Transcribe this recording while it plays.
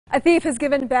A thief has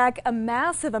given back a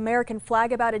massive American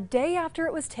flag about a day after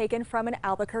it was taken from an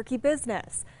Albuquerque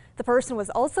business. The person was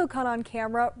also caught on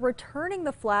camera returning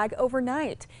the flag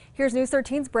overnight. Here's News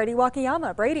 13's Brady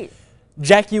Wakayama. Brady.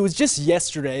 Jackie, it was just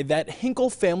yesterday that Hinkle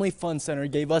Family Fun Center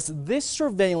gave us this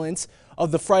surveillance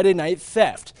of the Friday night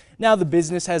theft. Now the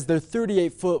business has their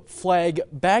 38-foot flag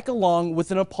back along with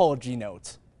an apology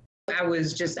note. I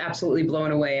was just absolutely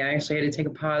blown away. I actually had to take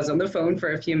a pause on the phone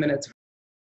for a few minutes.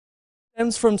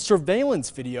 Stems from surveillance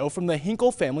video from the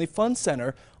Hinkle Family Fun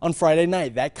Center on Friday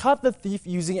night that caught the thief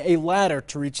using a ladder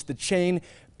to reach the chain,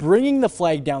 bringing the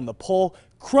flag down the pole,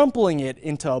 crumpling it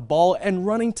into a ball, and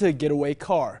running to a getaway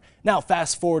car. Now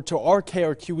fast forward to our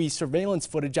KRQE surveillance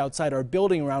footage outside our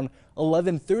building around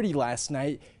 11:30 last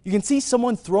night. You can see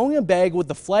someone throwing a bag with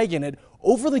the flag in it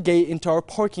over the gate into our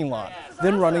parking lot,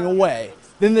 then running away.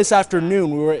 Then this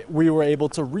afternoon we were able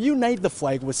to reunite the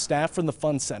flag with staff from the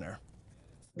Fun Center.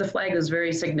 The flag is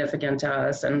very significant to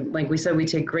us, and like we said, we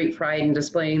take great pride in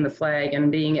displaying the flag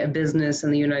and being a business in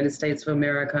the United States of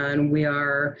America, and we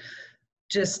are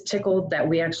just tickled that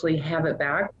we actually have it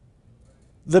back.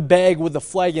 The bag with the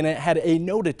flag in it had a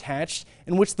note attached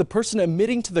in which the person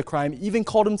admitting to the crime even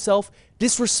called himself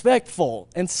disrespectful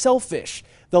and selfish.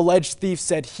 The alleged thief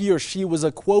said he or she was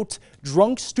a, quote,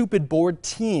 drunk, stupid, bored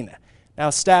teen. Now,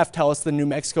 staff tell us the New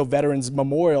Mexico Veterans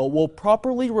Memorial will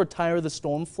properly retire the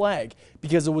stolen flag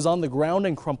because it was on the ground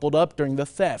and crumpled up during the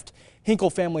theft. Hinkle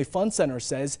Family Fun Center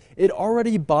says it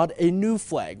already bought a new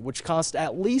flag, which cost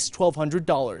at least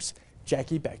 $1,200.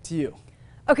 Jackie, back to you.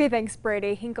 Okay, thanks,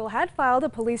 Brady. Hinkle had filed a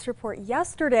police report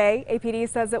yesterday. APD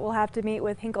says it will have to meet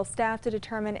with Hinkle staff to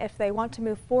determine if they want to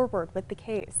move forward with the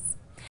case.